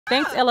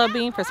Thanks LL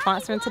Bean for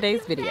sponsoring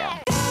today's video.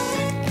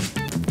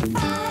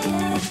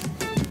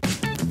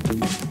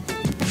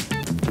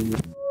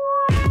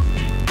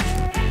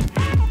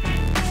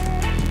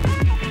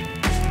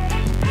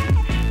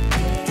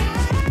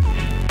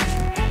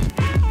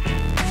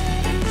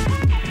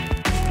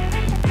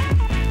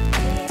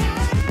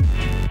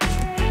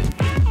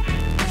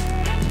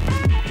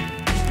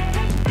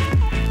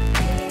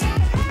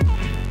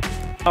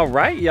 All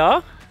right,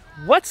 y'all,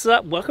 what's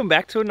up? Welcome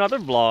back to another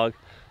vlog.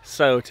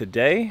 So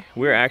today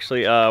we're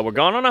actually we're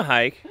going on a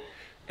hike,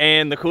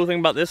 and the cool thing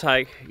about this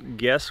hike,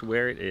 guess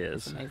where it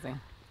is?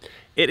 Amazing.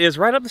 It is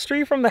right up the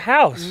street from the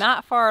house.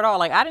 Not far at all.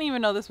 Like, I didn't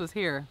even know this was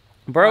here.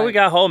 Bro, like, we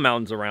got whole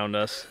mountains around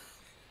us.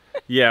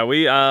 Yeah,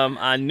 we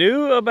I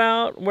knew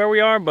about where we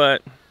are,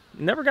 but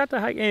never got to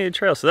hike any of the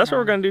trails. So that's what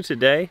we're gonna do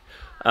today.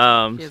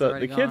 So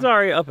the kids are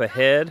already up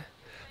ahead,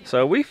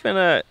 so we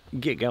finna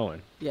get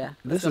going. Yeah,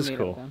 this is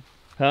cool.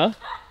 Huh?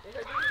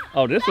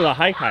 Oh, this is a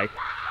hike.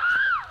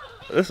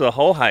 This is a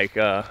whole hike.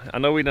 I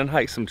know we done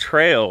hiked some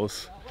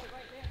trails.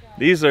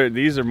 These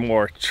are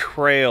more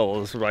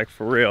trails, like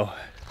for real.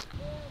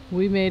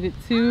 We made it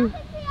to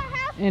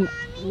an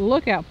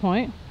lookout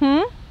point.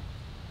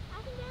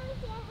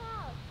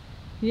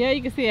 Yeah,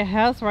 you can see a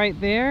house right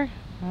there.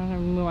 I don't have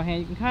to move my hand.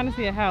 You can kind of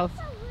see a house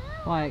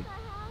like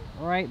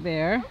right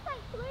there.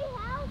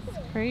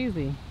 It's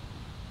crazy.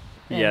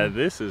 Yeah,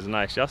 this is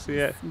nice. Y'all see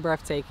that? It's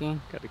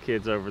breathtaking. Got the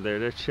kids over there.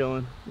 They're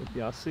chilling. If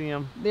y'all see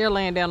them. They're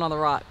laying down on the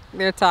rock.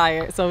 They're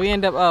tired. So we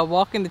end up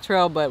walking the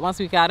trail. But once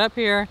we got up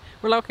here,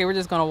 we're like, okay, we're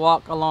just going to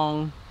walk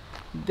along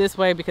this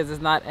way because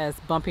it's not as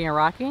bumpy and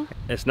rocky.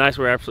 It's nice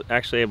we're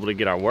actually able to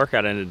get our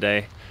workout in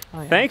today.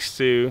 Oh, yeah. Thanks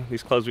to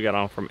these clothes we got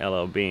on from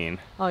LL Bean.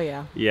 Oh,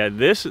 yeah. Yeah,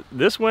 this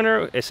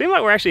winter, it seems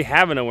like we're actually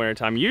having a winter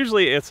time.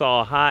 Usually it's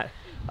all hot.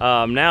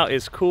 Now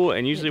it's cool.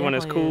 And usually when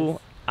it's cool,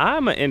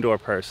 I'm an indoor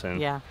person.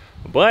 Yeah.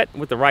 But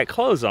with the right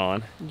clothes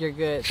on, you're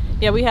good.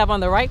 Yeah, we have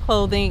on the right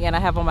clothing, and I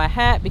have on my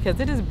hat because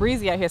it is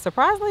breezy out here.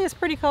 Surprisingly, it's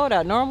pretty cold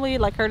out. Normally,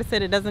 like Curtis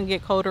said, it doesn't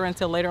get colder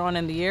until later on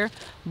in the year,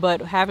 but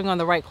having on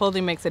the right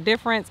clothing makes a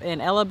difference. And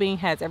LL Bean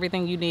has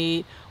everything you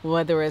need,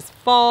 whether it's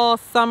fall,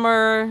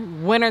 summer,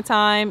 winter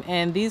time,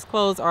 and these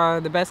clothes are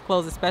the best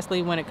clothes,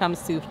 especially when it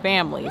comes to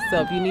family.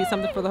 So if you need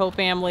something for the whole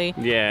family,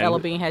 yeah, LL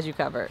Bean has you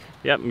covered.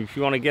 Yep, if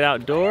you want to get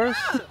outdoors,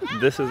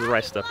 this is the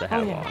right stuff to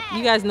have on.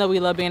 You guys know we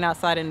love being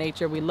outside in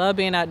nature. We love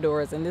being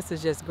outdoors, and this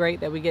is just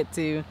great that we get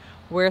to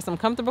wear some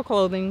comfortable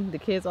clothing. The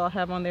kids all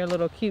have on their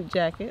little cute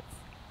jackets.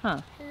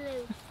 Huh?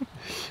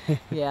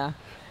 Yeah,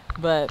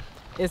 but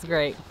it's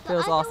great.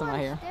 Feels awesome out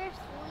here.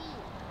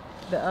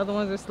 The other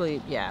ones are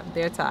asleep. Yeah,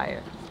 they're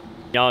tired.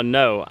 Y'all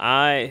know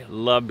I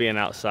love being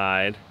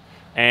outside.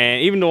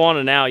 And even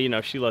Duana now, you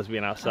know, she loves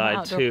being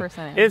outside too.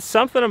 It's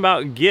something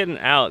about getting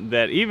out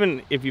that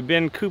even if you've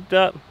been cooped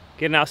up,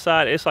 getting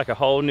outside, it's like a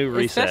whole new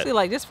reset. Especially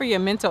like just for your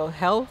mental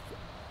health,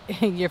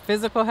 your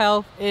physical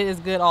health, it is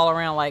good all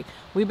around. Like,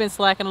 we've been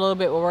slacking a little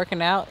bit with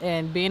working out,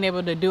 and being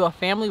able to do a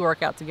family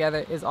workout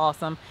together is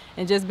awesome.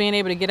 And just being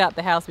able to get out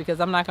the house,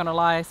 because I'm not gonna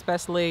lie,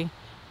 especially,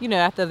 you know,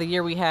 after the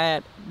year we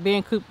had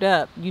being cooped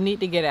up, you need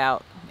to get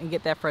out and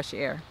get that fresh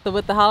air. So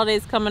with the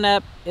holidays coming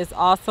up, it's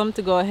awesome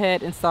to go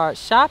ahead and start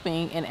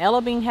shopping, and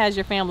LL Bean has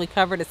your family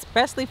covered,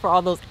 especially for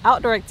all those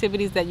outdoor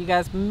activities that you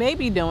guys may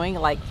be doing,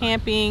 like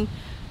camping,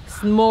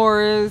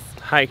 s'mores,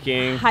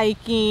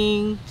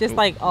 hiking, just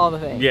like all the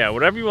things. Yeah,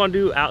 whatever you want to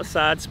do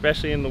outside,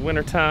 especially in the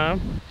winter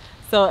time.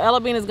 So LL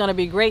Bean is going to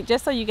be great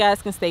just so you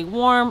guys can stay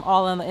warm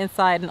all on the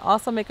inside, and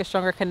also make a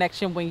stronger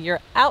connection when you're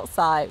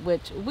outside,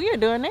 which we are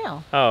doing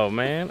now. Oh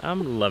man,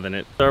 I'm loving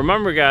it. So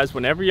remember guys,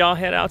 whenever y'all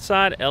head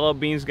outside, LL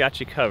Bean's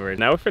got you covered.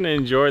 Now we're going to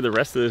enjoy the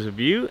rest of this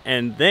view,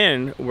 and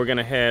then we're going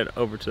to head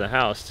over to the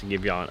house to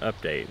give y'all an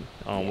update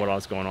on what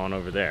all's going on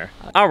over there.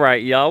 All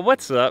right, y'all,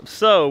 what's up?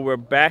 So we're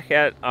back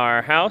at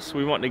our house.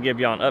 We want to give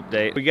y'all an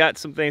update. We got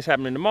some things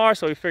happening tomorrow,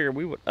 so we figured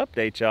we would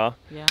update y'all.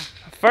 Yeah.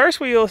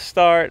 First, we'll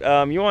start,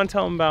 you want to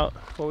tell them about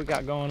what we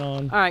got going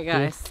on? All right,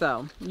 guys,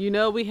 so you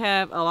know we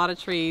have a lot of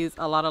trees,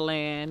 a lot of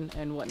land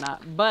and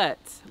whatnot, but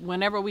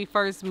whenever we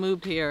first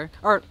moved here,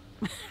 or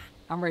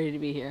I'm ready to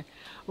be here,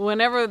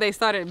 whenever they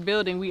started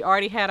building, we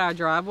already had our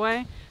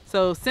driveway.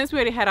 So since we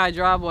already had our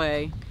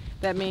driveway,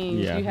 that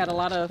means you had a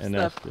lot of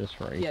stuff. That's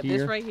this right here. Yeah,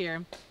 this right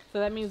here. So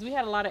that means we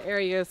had a lot of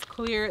areas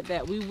cleared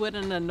that we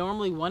wouldn't have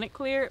normally wanted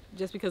cleared,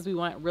 just because we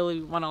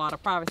really want a lot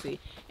of privacy.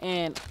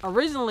 And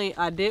originally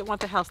I did want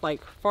the house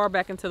like far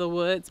back into the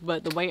woods,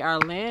 but the way our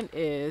land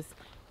is,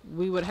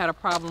 we would have had a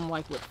problem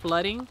like with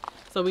flooding.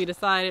 So we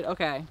decided,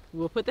 okay,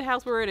 we'll put the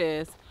house where it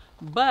is,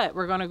 but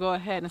we're gonna go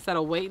ahead, instead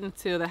of waiting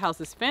until the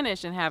house is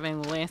finished and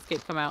having the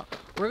landscape come out,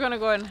 we're gonna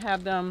go ahead and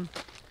have them,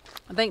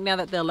 I think now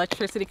that the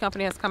electricity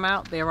company has come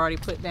out, they've already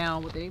put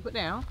down what they put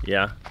down.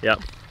 Yeah, yep.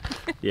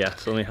 Yeah,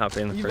 so let me hop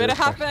in. You better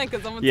hop in,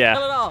 because I'm going to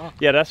tell it all.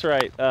 Yeah, that's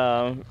right.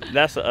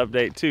 That's the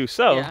update too.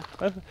 So,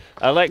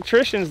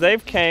 electricians,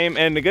 they've came,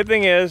 and the good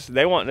thing is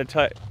they want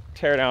to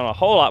tear down a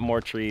whole lot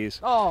more trees.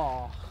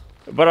 Oh.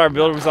 But our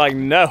builder was like,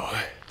 no.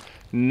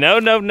 No,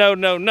 no, no,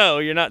 no, no.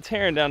 You're not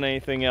tearing down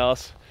anything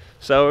else.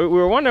 So we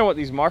were wondering what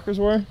these markers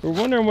were. We were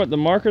wondering what the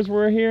markers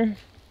were here.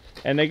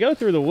 And they go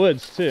through the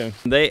woods too.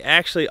 They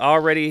actually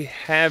already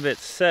have it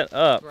set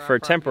up for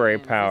temporary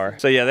power.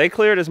 So yeah, they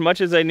cleared as much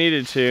as they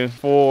needed to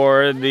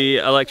for the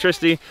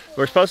electricity.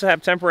 We're supposed to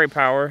have temporary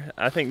power,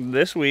 I think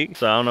this week.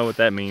 So I don't know what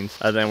that means.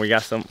 Other than we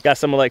got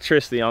some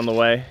electricity on the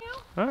way.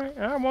 All right,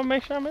 I want to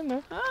make sure I'm in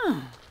there.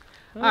 Oh.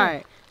 All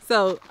right,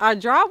 so our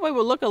driveway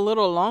would look a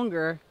little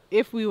longer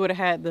if we would have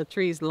had the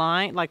trees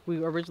lined like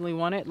we originally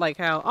wanted, like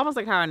how, almost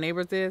like how our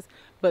neighbors is.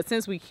 But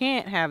since we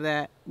can't have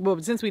that,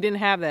 well, since we didn't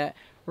have that,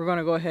 we're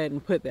gonna go ahead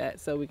and put that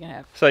so we can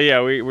have. So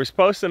yeah, we're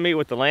supposed to meet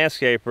with the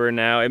landscaper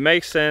now. It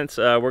makes sense.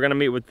 We're gonna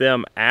meet with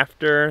them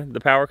after the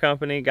power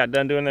company got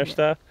done doing their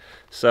stuff.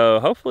 So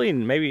hopefully,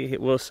 maybe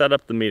we'll set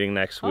up the meeting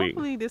next week.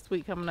 Hopefully this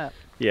week coming up.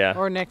 Yeah.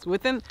 Or next well,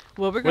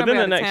 we're gonna be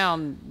out of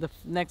town the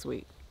next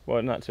week.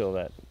 Well, not till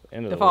that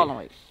end of the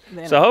following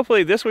week. So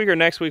hopefully this week or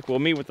next week we'll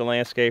meet with the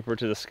landscaper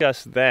to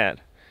discuss that.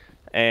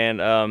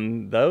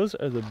 And those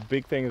are the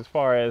big things as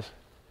far as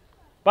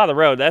by the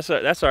road. That's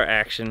our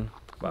action.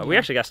 Well, we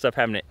actually got stuff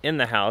happening in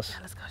the house.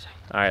 Yeah, let's go show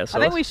you. All right, so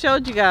I think we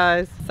showed you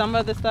guys some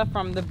of the stuff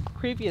from the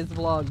previous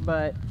vlog,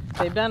 but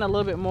they've done a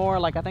little bit more.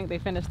 Like I think they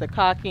finished the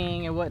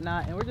caulking and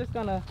whatnot, and we're just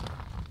gonna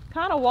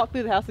kind of walk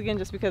through the house again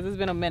just because it's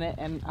been a minute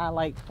and I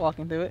like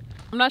walking through it.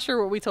 I'm not sure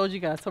what we told you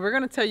guys, so we're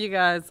gonna tell you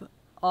guys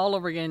all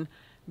over again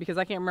because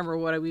I can't remember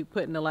what we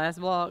put in the last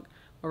vlog,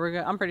 but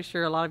I'm pretty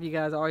sure a lot of you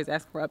guys always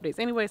ask for updates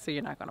anyway, so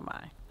you're not gonna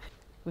mind.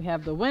 We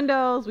have the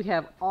windows, we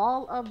have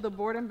all of the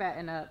board and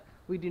batten up.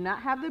 We do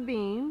not have the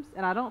beams,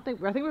 and I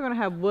think we're gonna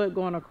have wood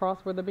going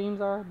across where the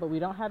beams are, but we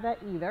don't have that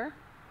either.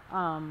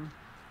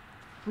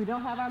 We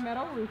don't have our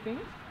metal roofing.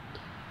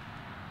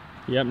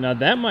 Yep, now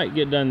that might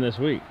get done this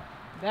week.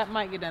 That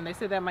might get done. They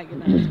said that might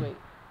get done this week.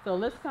 So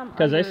let's come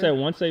because they said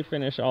once they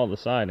finish all the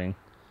siding,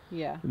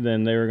 yeah,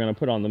 then they were gonna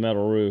put on the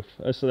metal roof.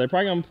 So they're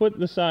probably gonna put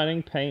the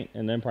siding, paint,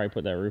 and then probably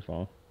put that roof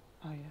on.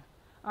 Oh yeah.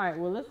 All right,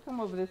 well let's come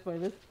over this way.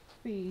 Let's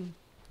see.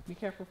 Be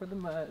careful for the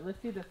mud. Let's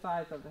see the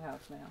size of the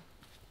house now.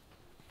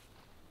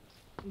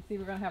 You see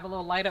we're gonna have a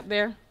little light up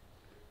there.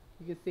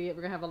 You can see it.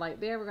 We're gonna have a light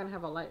there. We're gonna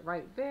have a light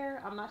right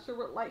there. I'm not sure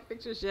what light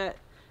fixtures yet.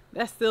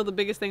 That's still the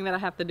biggest thing that I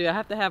have to do. I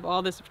have to have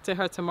all this to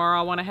her tomorrow.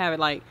 I want to have it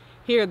like,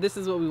 here, this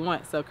is what we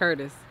want. So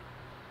Curtis,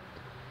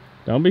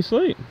 don't be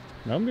asleep.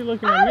 Don't be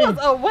looking at me. I was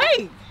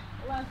awake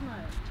last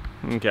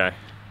night. Okay.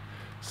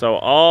 So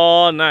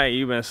all night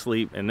you've been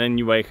asleep and then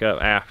you wake up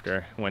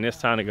after when it's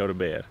time to go to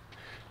bed.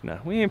 No,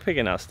 we ain't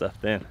picking out stuff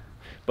then.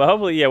 But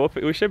hopefully, yeah,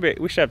 we should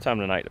have time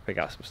tonight to pick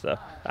out some stuff.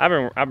 I've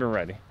been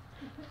ready.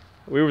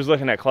 We was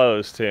looking at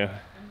clothes too.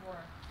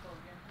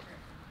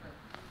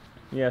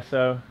 Yeah,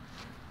 so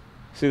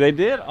see they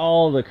did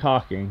all the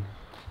caulking,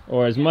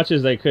 or as much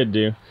as they could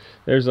do.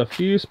 There's a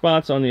few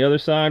spots on the other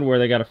side where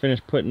they got to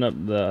finish putting up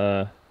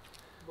the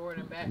board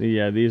and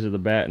batten. These are the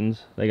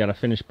battens. They got to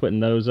finish putting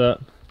those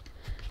up,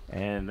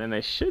 and then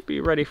they should be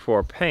ready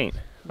for paint.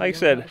 Like I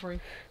said,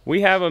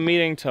 we have a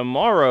meeting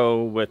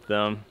tomorrow with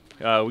them.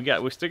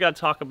 We still got to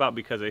talk about,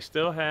 because they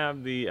still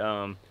have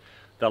the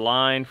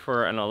line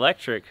for an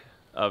electric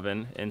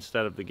oven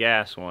instead of the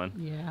gas one.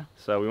 Yeah.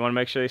 So we want to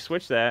make sure they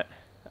switch that.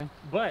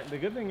 But the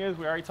good thing is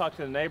we already talked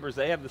to the neighbors.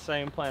 They have the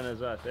same plan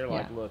as us. They're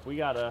like, look, we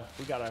gotta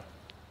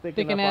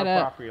thicken up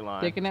our property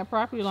line. Thicken that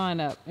property line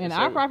up, and so,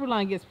 our property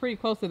line gets pretty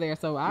close to there.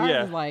 So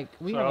ours is like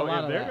we have a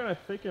lot of that. So if they're gonna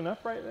thicken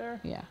up right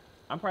there, yeah,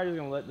 I'm probably just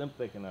gonna let them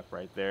thicken up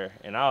right there,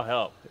 and I'll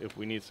help if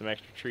we need some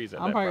extra trees.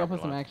 I'm probably gonna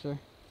put some extra.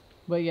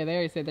 But yeah, they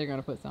already said they're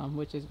gonna put some,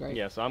 which is great.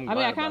 Yeah, so I'm. I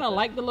mean, I kind of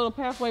like the little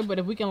pathway, but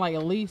if we can like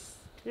at least.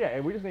 Yeah,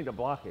 and we just need to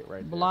block it right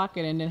there. Block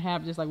it and then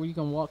have just like where you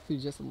can walk through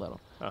just a little.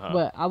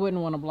 But I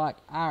wouldn't want to block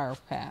our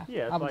path.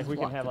 Yeah, it's like we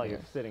can have like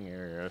a sitting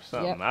area or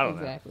something. Yep, I don't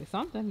know. Exactly.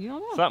 Something, you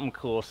don't know. Something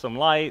cool, some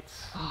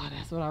lights. Oh,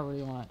 that's what I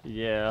really want.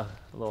 Yeah,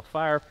 a little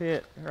fire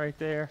pit right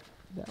there.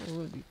 That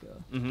would be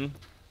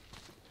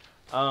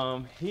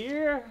cool.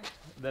 Here,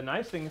 the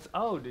nice thing is,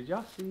 oh, did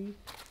y'all see?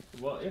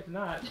 Well, if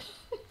not,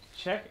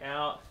 check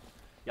out.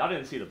 Y'all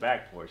didn't see the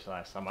back porch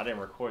last time. I didn't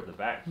record the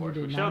back porch.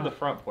 We showed the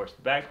front porch.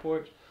 The back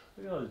porch,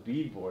 look at all this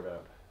beadboard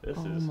up. This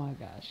is, my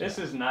gosh. This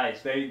is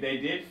nice. They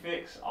did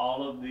fix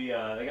all of the,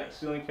 they got the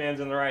ceiling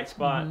fans in the right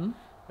spot.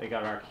 They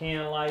got our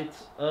can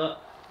lights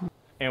up.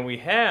 And we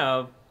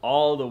have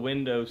all the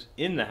windows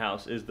in the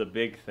house is the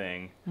big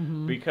thing.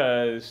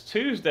 Because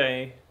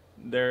Tuesday,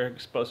 they're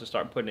supposed to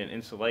start putting in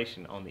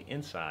insulation on the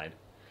inside.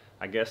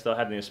 I guess they'll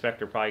have the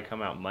inspector probably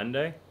come out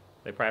Monday.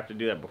 They probably have to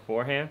do that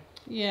beforehand.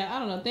 Yeah, I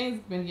don't know. Things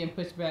have been getting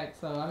pushed back,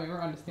 so I mean,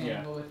 we're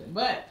understandable with it.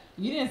 But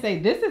you didn't say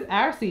this is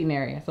our seating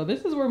area. So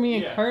this is where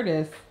me and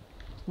Curtis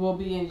will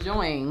be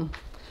enjoying.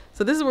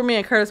 So this is where me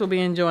and Curtis will be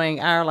enjoying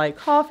our like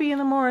coffee in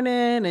the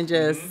morning and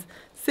just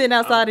sitting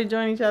outside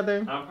enjoying each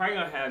other. I'm probably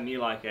gonna have me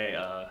like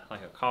a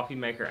coffee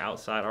maker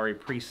outside already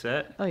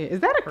preset. Oh yeah, is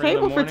that a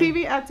cable for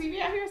TV? TV out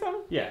here or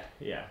something? Yeah,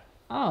 yeah.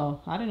 Oh,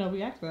 I didn't know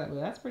we asked for that, but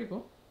that's pretty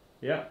cool.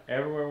 Yeah,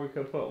 everywhere we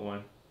could put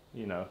one,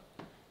 you know,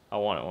 I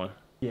wanted one.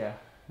 Yeah,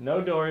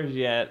 no doors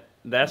yet.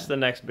 that's the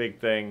next big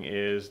thing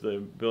is the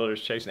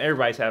builders chasing.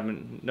 Everybody's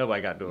having,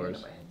 nobody got doors.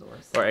 Nobody has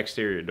doors. Or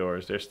exterior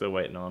doors. They're still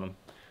waiting on them.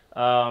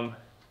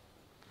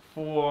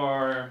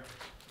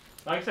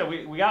 Like I said,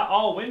 we got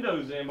all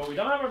windows in, but we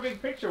don't have our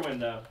big picture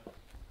window.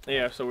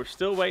 Yeah, so we're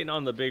still waiting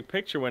on the big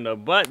picture window,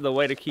 but the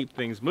way to keep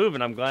things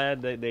moving, I'm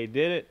glad that they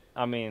did it.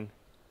 I mean,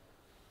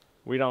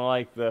 we don't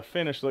like the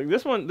finished look.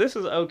 This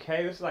is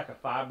okay. This is like a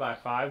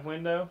 5x5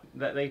 window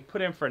that they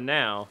put in for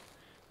now.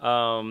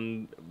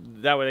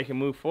 That way they can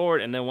move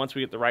forward, and then once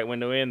we get the right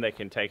window in, they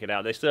can take it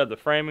out. They still have the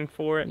framing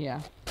for it.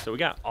 Yeah. So we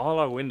got all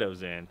our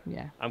windows in.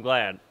 Yeah. I'm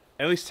glad,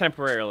 at least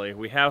temporarily.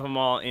 We have them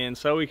all in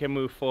so we can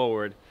move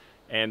forward.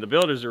 And the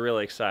builders are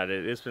really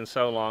excited. It's been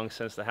so long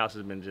since the house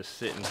has been just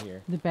sitting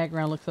here. The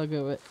background looks so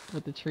good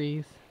with the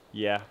trees.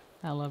 Yeah.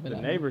 I love it. The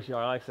neighbors'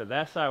 yard, like I said,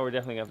 that side we're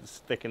definitely going to have to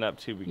sticking up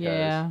to because...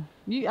 Yeah.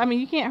 I mean,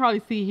 you can't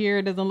hardly see here.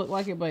 It doesn't look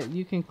like it, but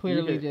you can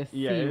clearly just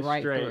see it's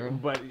right straight, through.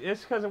 But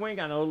it's because we ain't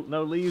got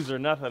no leaves or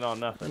nothing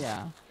on nothing.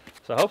 Yeah.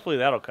 So hopefully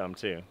that'll come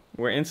too.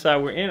 We're inside.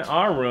 We're in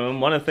our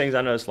room. One of the things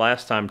I noticed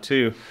last time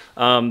too,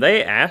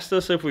 they asked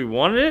us if we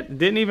wanted it.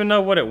 Didn't even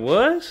know what it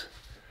was,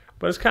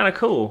 but it's kind of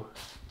cool.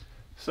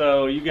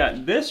 So you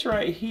got this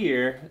right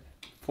here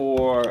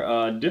for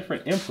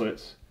different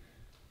inputs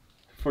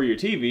for your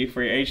TV,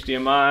 for your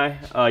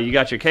HDMI. You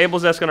got your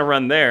cables that's going to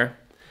run there,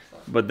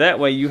 but that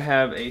way you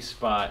have a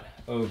spot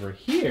over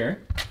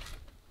here.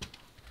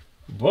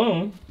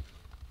 Boom.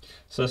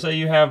 So say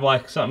you have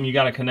like something you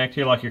got to connect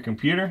here like your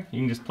computer, you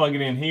can just plug it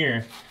in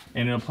here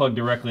and it'll plug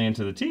directly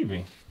into the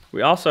TV.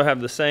 We also have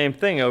the same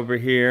thing over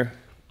here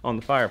on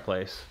the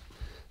fireplace.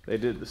 They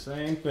did the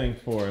same thing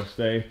for us.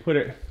 They put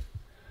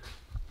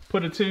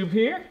a tube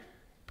here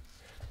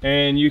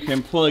and you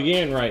can plug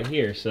in right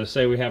here. So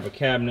say we have a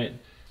cabinet,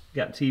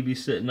 got TV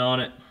sitting on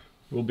it,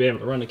 we'll be able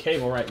to run the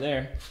cable right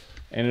there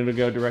and it'll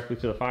go directly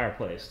to the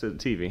fireplace, to the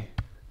TV.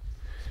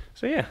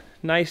 So yeah,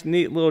 nice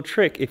neat little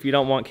trick if you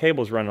don't want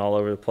cables running all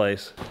over the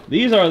place.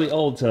 These are the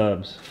old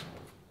tubs.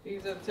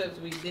 These are the tubs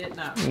we did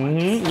not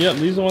want. Yep,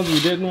 these are the ones we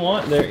didn't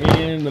want. They're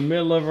in the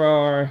middle of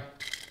our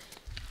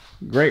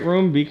great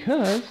room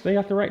because they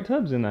got the right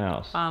tubs in the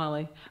house.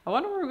 Finally. I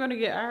wonder where we're going to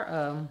get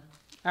our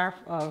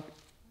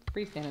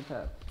freestanding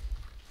tub.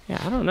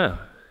 Yeah, I don't know.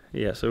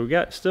 Yeah, so we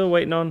got still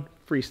waiting on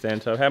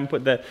freestand tub. Haven't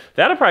put that.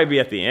 That'll probably be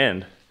at the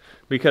end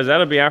because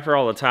that'll be after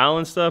all the tile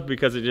and stuff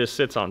because it just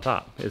sits on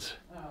top. It's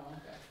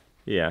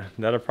yeah,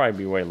 that'll probably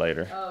be way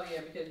later. Oh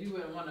yeah, because you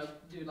wouldn't want to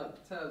do like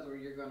the tubs where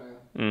you're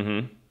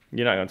gonna.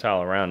 You're not gonna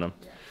tile around them.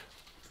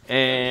 Yeah.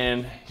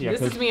 And yeah,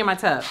 this is me in my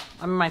tub.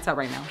 I'm in my tub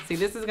right now. See,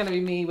 this is gonna be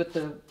me with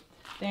the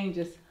thing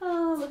just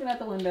looking out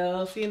the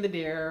window, seeing the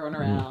deer run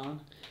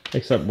around.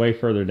 Except way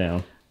further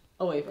down.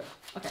 Oh, way further.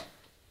 Okay.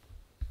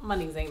 My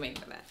knees ain't made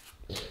for that.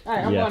 All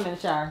right, I'm going in the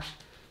shower.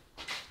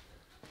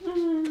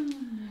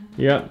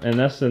 Yep, and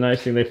that's the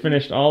nice thing. They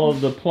finished all of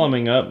the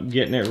plumbing up,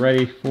 getting it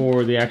ready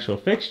for the actual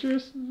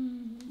fixtures.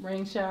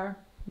 Rain shower.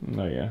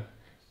 Oh yeah.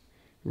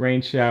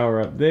 Rain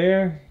shower up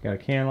there. Got a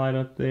can light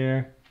up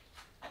there.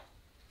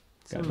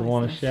 Got the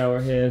Duana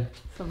shower head.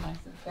 So nice.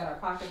 Got our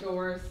pocket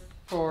doors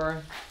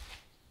for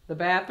the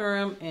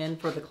bathroom and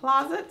for the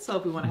closet. So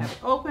if we want to have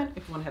it open,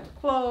 if we want to have it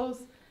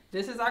closed,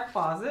 this is our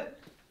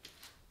closet.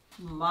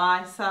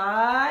 My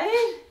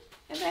side,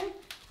 and then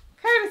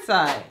Curtis'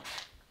 side.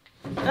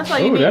 That's all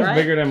you need, that's right?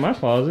 bigger than my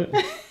closet.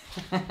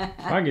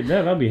 If I get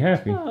that, I'll be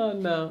happy. Oh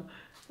no.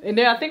 And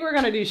then I think we're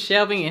gonna do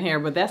shelving in here,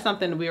 but that's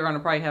something we're gonna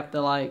probably have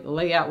to like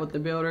lay out with the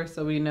builder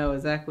so we know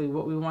exactly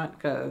what we want,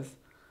 because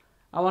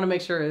I want to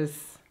make sure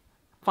it's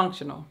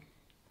functional.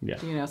 Yeah.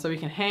 You know, so we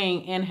can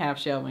hang and have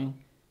shelving.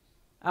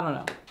 I don't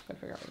know. Gotta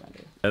figure out what we're gonna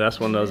do. Yeah, that's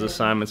one of those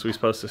assignments we're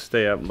supposed to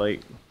stay up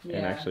late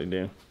and actually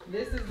do.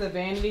 This is the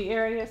vanity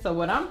area. So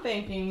what I'm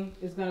thinking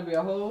is gonna be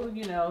a whole,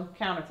 you know,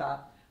 countertop.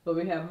 But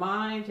we have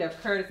mine, you have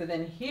Curtis, and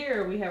then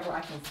here we have where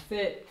I can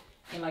sit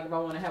and like if I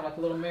want to have like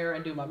a little mirror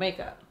and do my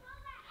makeup.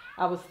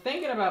 I was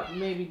thinking about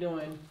maybe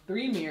doing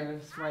 3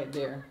 mirrors right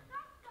there.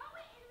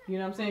 You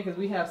know what I'm saying? Because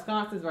we have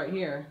sconces right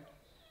here.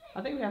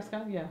 I think we have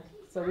sconces, yeah.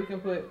 So we can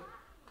put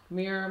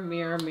mirror,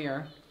 mirror,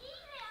 mirror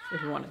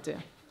if we wanted to.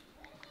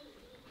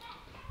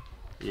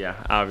 Yeah,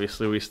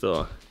 obviously we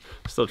still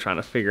trying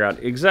to figure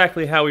out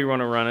exactly how we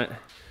want to run it.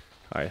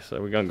 All right,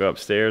 so we're gonna go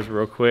upstairs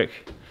real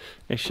quick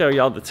and show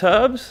y'all the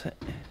tubs.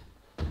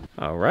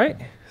 All right,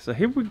 so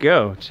here we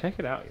go. Check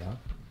it out, y'all.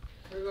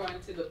 We're going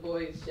to the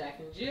boys, Jack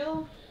and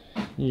Jill.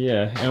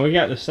 Yeah, and we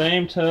got the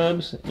same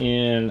tubs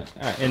in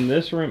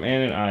this room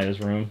and in Aya's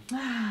room.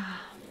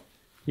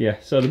 Yeah,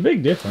 so the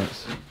big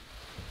difference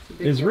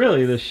is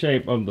really the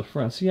shape of the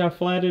front. See how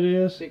flat it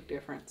is? Big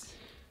difference.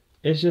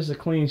 It's just a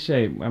clean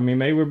shape. I mean,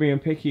 maybe we're being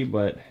picky,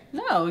 but...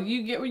 No,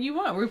 you get what you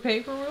want. We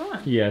pay for what we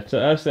want. Yeah, to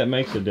us, that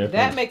makes a difference.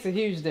 That makes a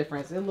huge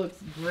difference. It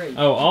looks great.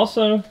 Oh,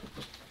 also,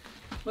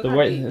 the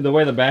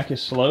way the back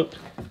is sloped,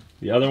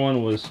 the other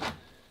one was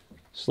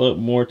sloped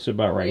more to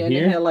about right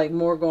here. Yeah, it had like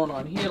more going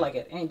on here. Like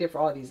it ain't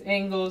different. All these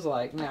angles,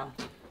 like now.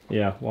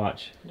 Yeah,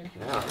 watch.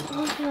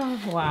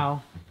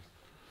 Wow.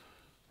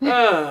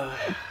 Yeah,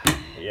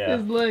 Yeah.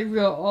 His legs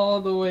go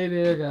all the way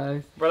there,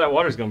 guys. Bro, that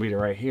water's gonna be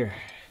right here.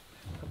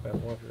 That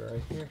water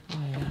right here. Oh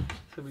yeah.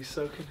 It's gonna be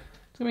soaking.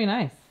 It's gonna be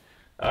nice.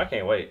 Oh, I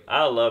can't wait.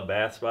 I love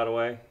baths, by the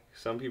way.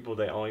 Some people,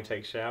 they only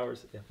take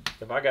showers.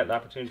 If I got the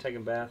opportunity to take a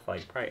bath,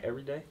 like probably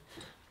every day,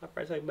 I'd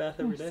probably take a bath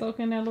every day. Soak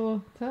in that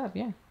little tub,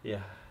 yeah.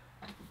 Yeah.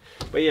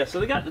 But yeah, so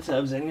they got the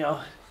tubs in,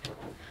 y'all.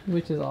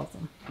 Which is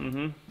awesome.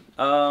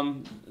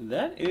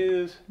 That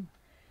is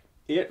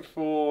it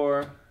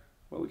for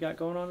what we got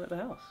going on at the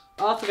house.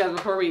 Also, guys,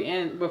 before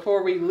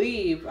we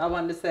leave, I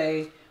wanted to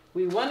say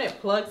we wanted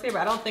plugs here,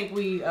 but I don't think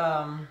we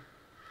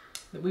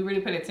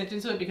really paid attention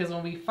to it because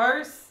when they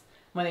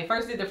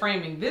first did the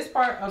framing, this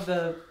part of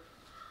the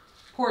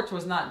porch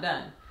was not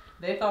done.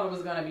 They thought it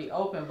was going to be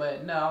open,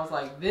 but no, I was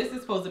like, this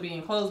is supposed to be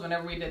enclosed.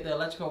 Whenever we did the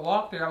electrical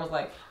walkthrough, I was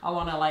like, I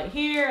want a light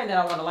here, and then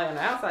I want a light on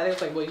the outside. They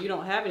was like, well, you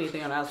don't have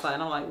anything on the outside.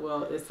 And I'm like,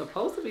 well, it's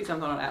supposed to be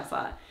something on the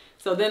outside.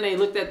 So then they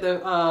looked at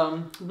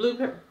the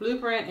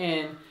blueprint,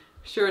 and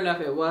sure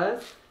enough, it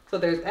was. So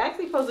there's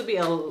actually supposed to be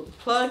a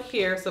plug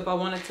here, so if I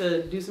wanted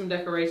to do some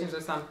decorations or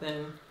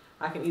something,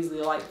 I can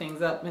easily light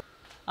things up.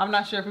 I'm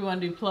not sure if we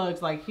want to do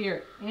plugs like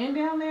here and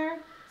down there.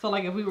 So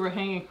like if we were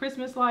hanging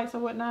Christmas lights or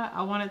whatnot,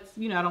 I wanted,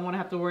 you know, I don't want to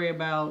have to worry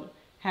about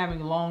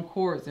having long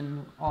cords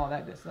and all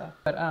that good stuff.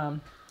 But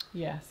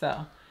yeah,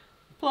 so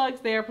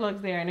plugs there.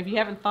 And if you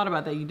haven't thought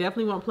about that, you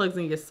definitely want plugs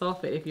in your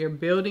soffit if you're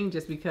building,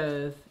 just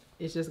because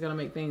it's just going to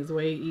make things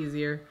way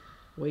easier,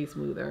 way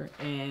smoother.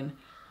 And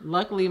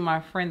luckily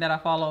my friend that I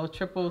follow,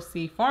 Triple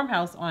C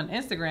Farmhouse on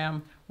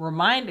Instagram,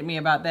 reminded me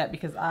about that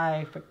because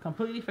I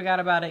completely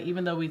forgot about it,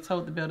 even though we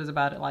told the builders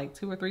about it like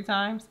 2 or 3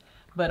 times.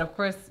 But of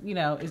course, you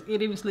know,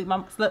 it even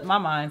slipped my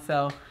mind,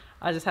 so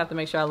I just have to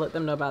make sure I let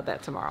them know about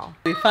that tomorrow.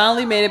 We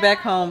finally made it back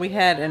home. We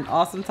had an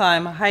awesome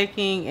time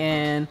hiking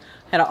and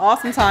had an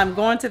awesome time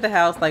going to the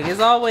house. Like, it's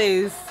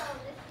always,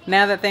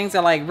 now that things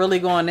are like really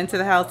going into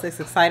the house, it's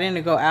exciting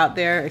to go out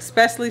there,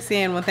 especially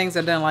seeing when things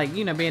are done, like,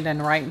 you know, being done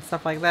right and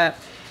stuff like that.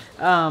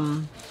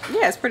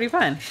 Yeah, it's pretty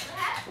fun.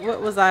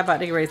 What was I about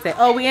to get ready to say?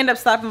 Oh, we ended up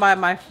stopping by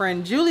my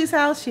friend Julie's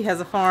house. She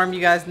has a farm. You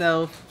guys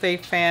know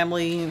Faith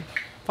Family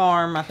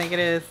Farm, I think it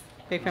is.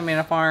 Faith Family and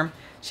a Farm.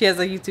 She has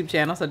a YouTube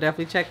channel, so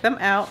definitely check them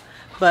out.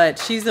 But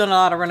she's doing a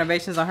lot of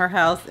renovations on her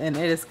house, and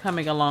it is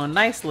coming along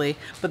nicely.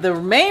 But the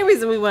main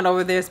reason we went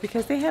over there is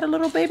because they had a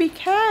little baby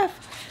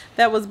calf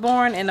that was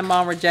born, and the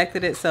mom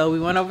rejected it. So we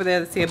went over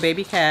there to see a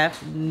baby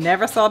calf.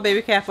 Never saw a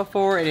baby calf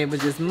before, and it was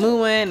just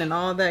mooing and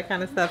all that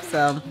kind of stuff.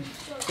 So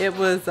it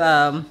was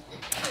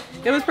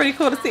pretty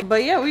cool to see.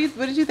 But yeah,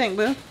 what did you think,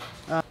 Boo?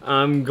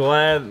 I'm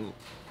glad,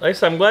 like I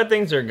said, I'm glad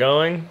things are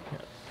going.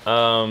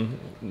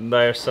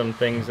 There's some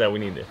things that we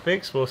need to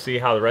fix. We'll see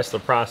how the rest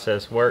of the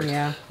process works.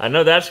 Yeah. I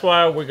know that's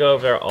why we go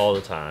over there all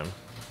the time.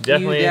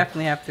 Definitely. You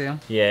definitely have to.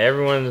 Yeah,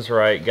 everyone's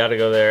right. Got to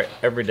go there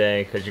every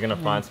day because you're going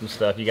to find some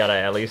stuff. You got to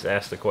at least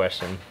ask the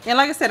question. And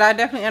like I said, I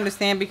definitely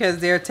understand because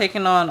they're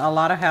taking on a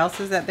lot of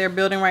houses that they're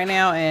building right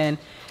now, and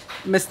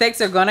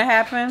mistakes are going to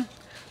happen.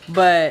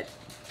 But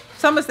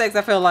some mistakes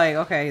I feel like,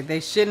 okay, they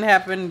shouldn't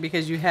happen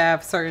because you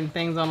have certain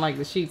things on like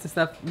the sheets and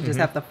stuff. You just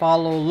have to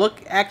follow,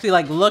 look at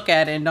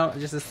it and don't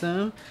just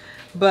assume.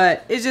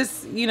 But it's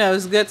just, you know,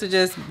 it's good to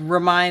just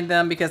remind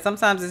them because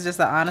sometimes it's just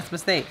an honest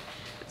mistake.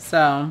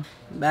 So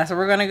that's what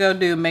we're going to go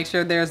do. Make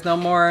sure there's no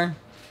more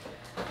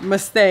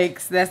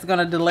mistakes that's going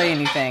to delay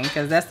anything,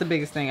 because that's the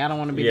biggest thing. I don't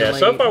want to be delayed. Yeah,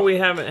 so far we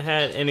haven't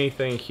had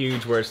anything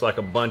huge where it's like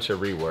a bunch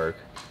of rework.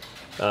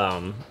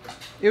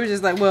 It was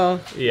just like, well,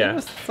 yeah, it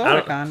was sort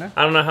of kind of.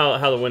 I don't know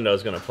how the window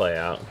is going to play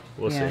out.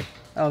 We'll see.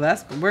 Oh,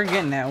 we're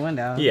getting that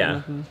window.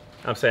 Yeah.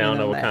 I'm saying I don't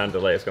know what kind of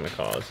delay it's going to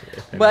cause.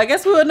 But I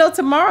guess we'll know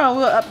tomorrow.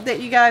 We'll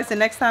update you guys the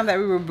next time that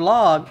we will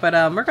vlog. But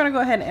we're going to go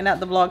ahead and end out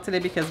the vlog today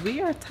because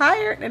we are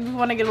tired and we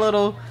want to get a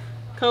little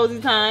cozy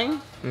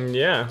time.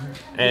 Yeah.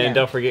 And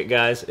don't forget,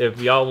 guys,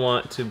 if y'all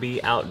want to be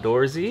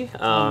outdoorsy,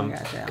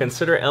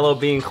 consider LO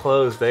being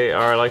closed. They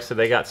are, like I said,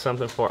 they got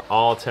something for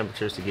all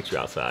temperatures to get you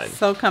outside.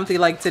 So comfy.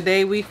 Like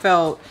today we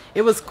felt,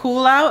 it was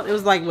cool out. It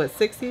was like, what,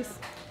 60s?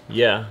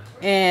 Yeah.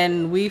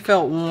 And we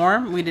felt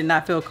warm. We did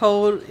not feel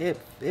cold.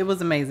 It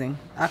was amazing.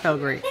 I felt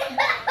great.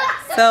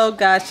 So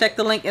guys, check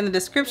the link in the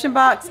description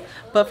box.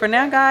 But for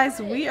now, guys,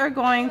 we are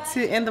going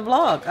to end the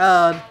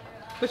vlog.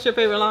 What's your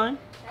favorite line?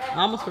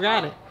 I almost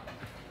forgot it.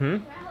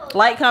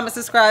 Like, comment,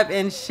 subscribe,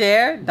 and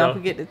share. Don't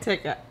forget to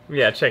check out.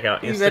 Yeah, check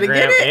out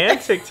Instagram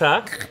and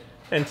TikTok.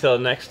 Until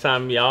next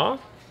time, y'all.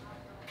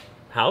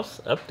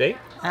 House update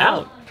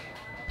out.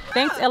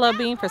 Thanks, LL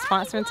Bean, for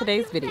sponsoring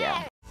today's video.